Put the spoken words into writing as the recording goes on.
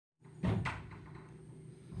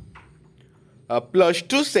Plus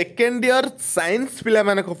two second year science पिला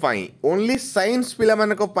मानक पाई only science पिला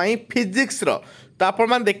मानक पाई फिजिक्स रो तो आपण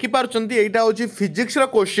मान देखि पारुचंती एटा होची physics row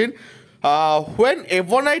question when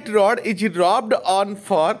एवोनाइट rod is rubbed on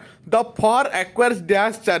for acquires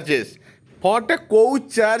dash charges फॉरटे को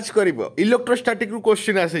चार्ज करिवो इलेक्ट्रोस्टैटिक रू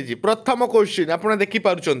क्वेश्चन आसे जी प्रथम क्वेश्चन आपण देखि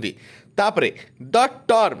पारुचंती तापरे the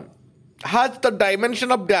term has the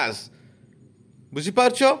dimension of dash बुझी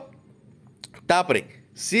पारछो तापरे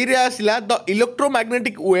सी रे आसला the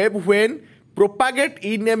electromagnetic wave when propagate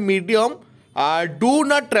in a medium do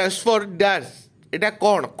not transfer dash एटा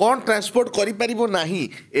कौन कौन ट्रांसपोर्ट करि परिबो नाही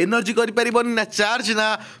एनर्जी करि परिबोनी ना चार्ज ना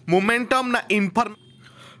मोमेंटम ना इन्फॉर्म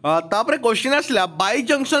तापरे क्वेश्चन आसला by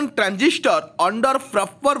junction transistor under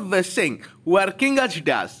proper wasting working as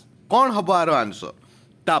dash कौन हबो आरो आंसर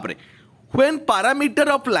तापरे when parameter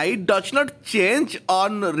of light does not change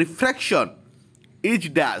on refraction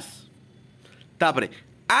is dash तापरे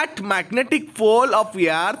at magnetic pole of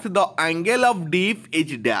earth the angle of dip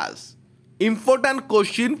is dash important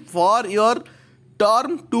question for your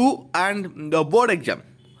term 2 and the board exam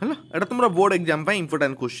है एटा तुमरा board exam पे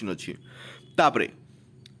important question अछि तापरे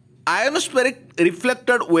ionospheric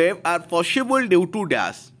reflected wave are possible due to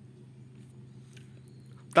dash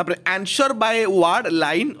तापरे answer by word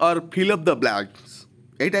line or fill up the blanks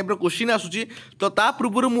এই টাইপর question আসুচি তো তা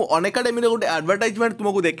পূর্বর মু অনএকাডেমি গোটে আডভার্টাইজমেন্ট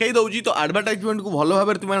তোমাকে দেখাই দেউছি তো আডভার্টাইজমেন্ট কু ভালো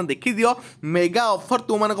ভাবে তুমি দেখি দিও মেগা অফর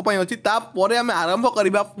তোমানক পাই ଅଛି তাপরে আমি আরম্ভ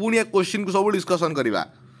করিবা পুনি এক কোশ্চিন কু সব ডিসকশন করিবা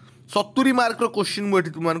 70 মার্ক র কোশ্চিন মু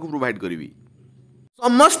এটি তোমানক প্রোভাইড করিবি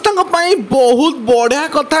समस्तक पाई बहुत बढ़िया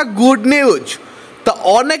कथा गुड न्यूज तो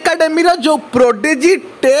अनएकाडेमी रो जो प्रोडिजी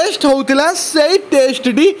टेस्ट होउतिला सेई टेस्ट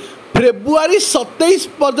डी फेब्रुआरी 27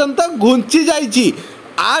 पर्यंत घुंची जाइची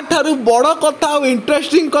आठारु बड़ कथा और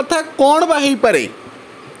इंटरेस्टिंग कथा कौन बा ही पारे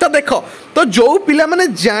तो देख तो जो पिला माने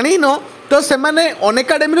जानी न तो से माने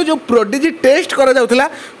अनएकाडेमी जो प्रोडिजी टेस्ट करा जाउथला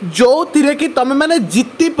जो थिरे कि तमे माने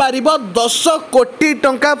जित्ति पारिबो 10 कोटी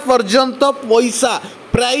टंका पर्यंत पैसा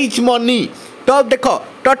प्राइज मनी तो देख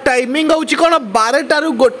तो टाइमिंग होची कोन 12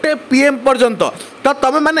 टारु गोटे पीएम पर्यंत तो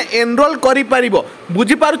तमे माने एनरोल करि पारिबो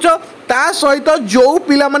बुझी पारुछो ता सहित जो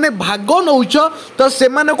पिला माने भाग नउछ तो से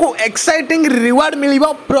माने को एक्साइटिंग रिवार्ड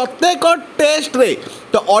मिलिबो प्रत्येक टेस्ट रे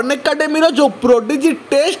तो अनएकाडेमी रो जो प्रोडिजी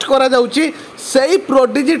टेस्ट करा जाउची सेही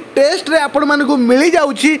प्रोडिजी टेस्ट रे आपण माने को मिली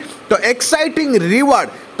जाउची तो एक्साइटिंग रिवार्ड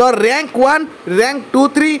तो rank 1 rank 2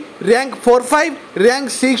 3 rank 4 5 rank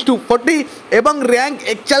 6 to 40 एवं रैंक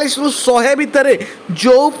 41 रु 100 भितरे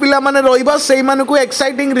जो पिला माने रहिबा सेही माने को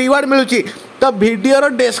एक्साइटिंग रिवार्ड मिलुची तो वीडियो रो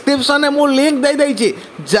डिस्क्रिप्शन में मु लिंक दे देइची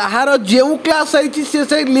जहार जेउ क्लास आइची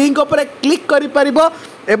से लिंक ऊपर क्लिक करि परिबो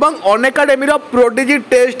एवं अनएकाडेमी रो प्रोडिजी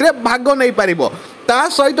टेस्ट रे भाग नै परिबो ता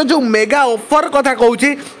सहित जो मेगा ऑफर कथा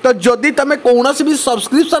कहूची तो जदि तमे कोनोसी भी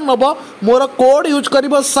सब्सक्रिप्शन नबो मोर कोड यूज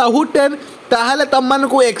करिवो साहू 10 ताहले तम मान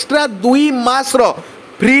को एक्स्ट्रा 2 मास रो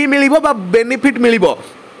फ्री मिलिबो बा बेनिफिट मिलिबो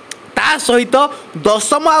ता सहित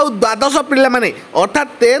 10म आ 12 पिला माने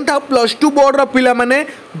अर्थात 10th आ +2 बोर्ड रो पिला माने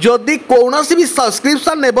जदि कोनोसी भी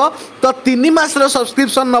सब्सक्रिप्शन नेबो तो 3 मास रो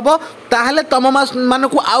सब्सक्रिप्शन नबो ताहले तम मास मान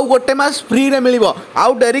को आउ गोटे मास फ्री रे मिलिबो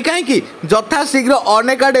आउ डेरी काहे कि जथा शीघ्र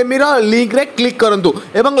अनएकाडेमी रो लिंक रे क्लिक करंतु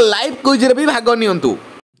एवं लाइव क्विज रे भी भाग नियंतु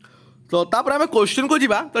तो तापर हमें क्वेश्चन को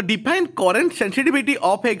जीवा तो define current sensitivity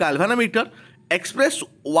of A galvanometer express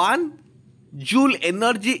 1 joule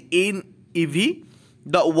energy in EV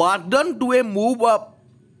the work done to a move up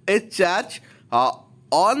a charge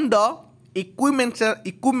on the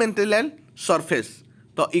equipotensial surface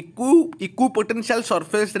तो equipotential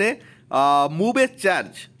surface रे move a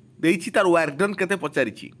charge देइछि तार work done केते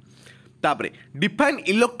पचारिछि तापरे define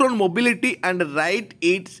electron mobility and write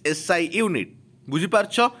its SI unit बुझी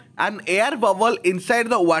पारछो an air bubble inside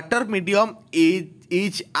the water medium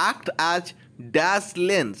is act as dash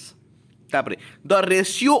lens तापरे the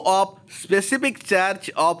ratio of specific charge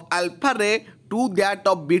of alpha रे to that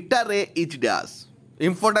of beta रे is dash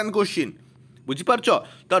important question बुझी पारछो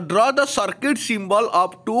तो draw the circuit symbol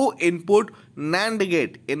of to input NAND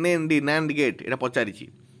gate NAND NAND gate एटा पचारिछि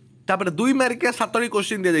तापरे 2 mark के 7टी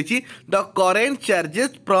question they दैछि the current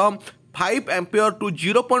charges from 5 ampere to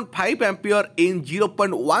 0.5 ampere in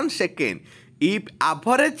 0.1 second if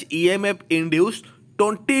average EMF induced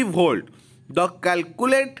 20 volt the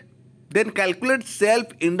calculate self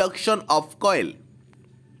induction of coil.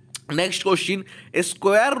 Next question, a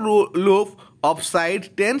square loop of side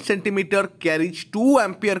 10 centimeter carries 2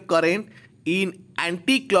 ampere current in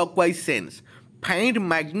anti-clockwise sense. Find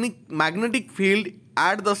magnetic field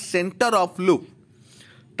at the center of loop.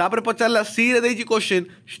 तापर पचारला सी रे देछि question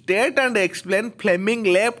state and explain Fleming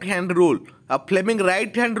left hand rule Fleming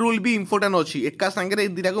right hand rule भी important अच्छी एका सांगे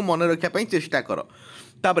दुटा को मन रखापी चेष्टा कर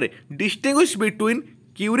तापर distinguish between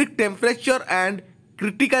क्यूरिक temperature and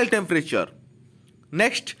critical temperature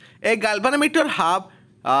next A galvanometer have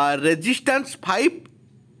resistance 5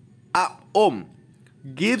 ohm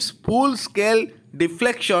gives full scale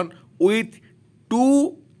deflection with 2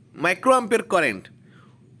 microampere current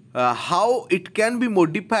how it can be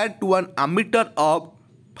modified to an ammeter of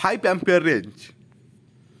 5 ampere range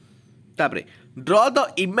तापरे draw the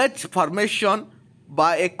image formation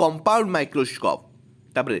by a compound microscope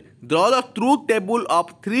तापरे draw the truth table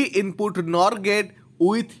of 3 input NOR gate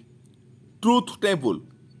with truth table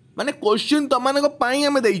माने question तुम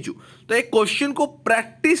आम देचु तो ये question को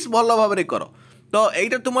practice भल भाव कर तो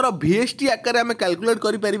यहीटा तुम VST आकार आम कैलकुलेट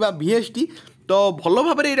कर VST तो भल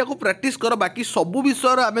भाव यहाँ को प्रैक्टिस कर बाकी सबू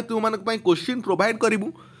विषय आम तुम क्वेश्चन प्रोवाइड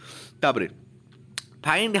करूँ तापर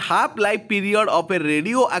find half life period of A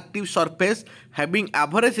radio active surface having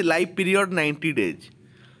average life period 90 days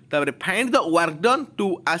तापर find the work done to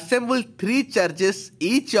assemble 3 charges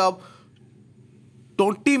each of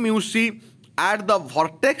 20 μc at the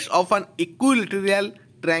vertex of an equilateral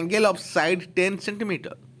triangle of side 10 cm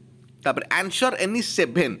तापर answer any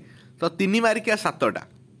 7 तो 3 मारिका 7टा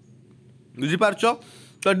बुझी पारछ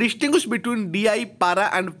तो distinguish between DI para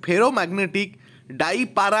and ferromagnetic die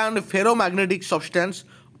para and ferromagnetic substance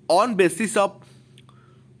on basis of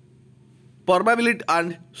permeability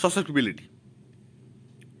and susceptibility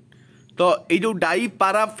तो ये जो die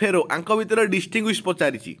para ferro आंक भितर distinguish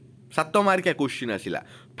पचारिछि 7 मार्किया question आसिला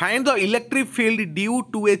find the electric field due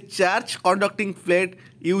to A charge conducting plate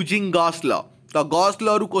using Gauss law तो Gauss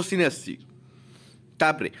law रु question आसी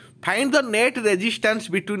तापर find the net resistance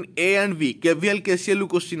between A and B KVL KCL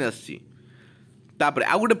question आसी तापर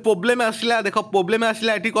आ गोटे problem आसिला देखो प्रॉब्लम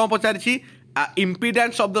आसिला एठी कोन पचारिछि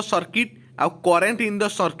impedance of the circuit uh current in the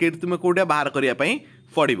circuit तुमे कोडा बाहर करिया पई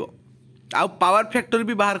पड़िबो आ पावर फैक्टर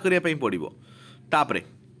भी बाहर करिया पई पड़िबो तापर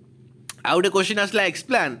आ गोटे क्वेश्चन आसिला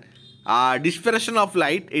एक्सप्लेन डिस्पेरेशन ऑफ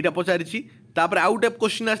लाइट यहाँ पचारि तापर आउ गोटे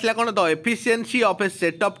क्वेश्चन आसला कौन the efficiency of A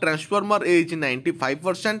set of transformer is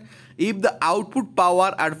 95% if the output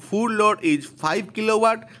power at full load is 5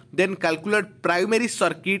 kilowatt then calculate primary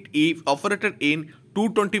circuit if operated in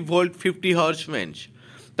 220 volt 50 hertz range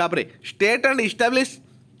तापर state and establish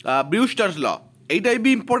Brewster's law यहाँ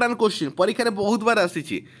भी important question परीक्षा रे बहुत बार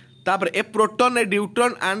आसी तापर ए proton A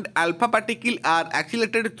neutron and alpha particle are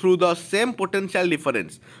accelerated through the same potential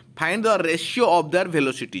difference find the ratio of their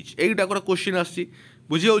velocities एटा को question आसी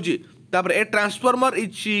बुझी होची तापर ए transformer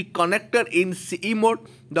is connected in CE mode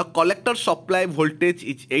the collector supply voltage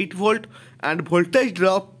is 8 volt end voltage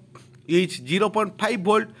drop is 0.5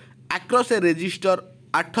 volt across A resistor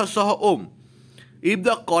 800 ohm if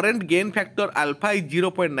the current gain factor alpha is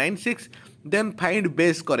 0.96 then find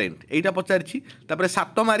base current यहाँ पचारि तापर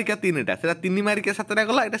 7 मारिका 3टा से 3 मारिका 7टा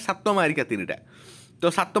गला यहाँ 7 मारिका 3टा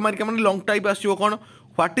तो 7 मारिका मैंने lung type आसो कौन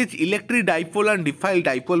what is electric dipole and defile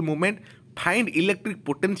dipole movement find electric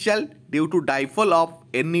potential due to dipole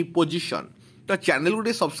of any position तो चैनल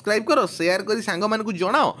को सब्सक्राइब करो शेयर कर सांग मानक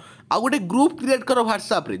जनाओ आ गोटे ग्रुप क्रिएट कर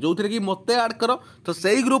व्हाट्सएप रे जो कि मत ऐड कर तो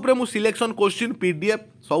सही ग्रुप रे मु सिलेक्शन क्वेश्चन PDF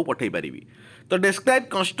सब पठे पारिबी तो describe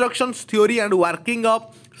construction theory and working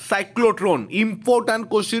of cyclotron important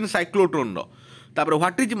question cyclotron रो तापर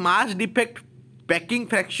what is mass defect packing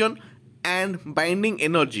fraction and binding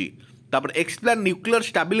energy तापर explain nuclear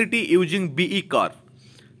stability using BE curve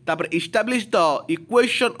तापर establish the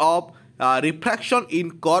equation of refraction in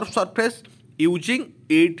curve surface using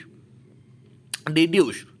it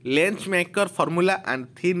deduce lens maker formula and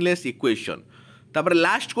थिनलेस equation तापर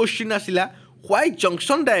last question आसिला why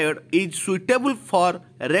junction diode is suitable for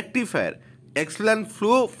rectifier explain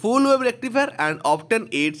full wave rectifier and obtain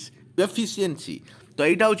its efficiency तो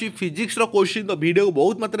यहाँ हूँ physics question तो video को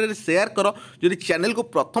बहुत मात्रा में share कर जो चैनल को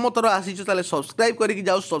प्रथम थर आसी सब्सक्राइब करके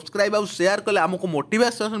जाओ सब्सक्राइब आउ शेयर कले आमको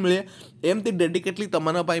मोटिवेशन मिले एमती डेडिकेटली तुम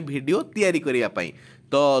वीडियो तैयारी करने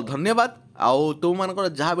तो धन्यवाद आउ तुम मानकर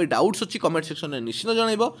जहाँ भी डाउट्स अच्छी कमेंट सेक्शन में निश्चित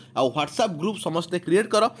जनइब आउ व्हाट्सएप ग्रुप समस्ते क्रिएट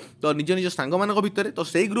कर तो निज निज सांग भितर तो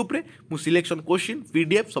सही ग्रुप रे मु सिलेक्शन क्वेश्चन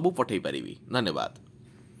PDF सब पठे पारिबी धन्यवाद।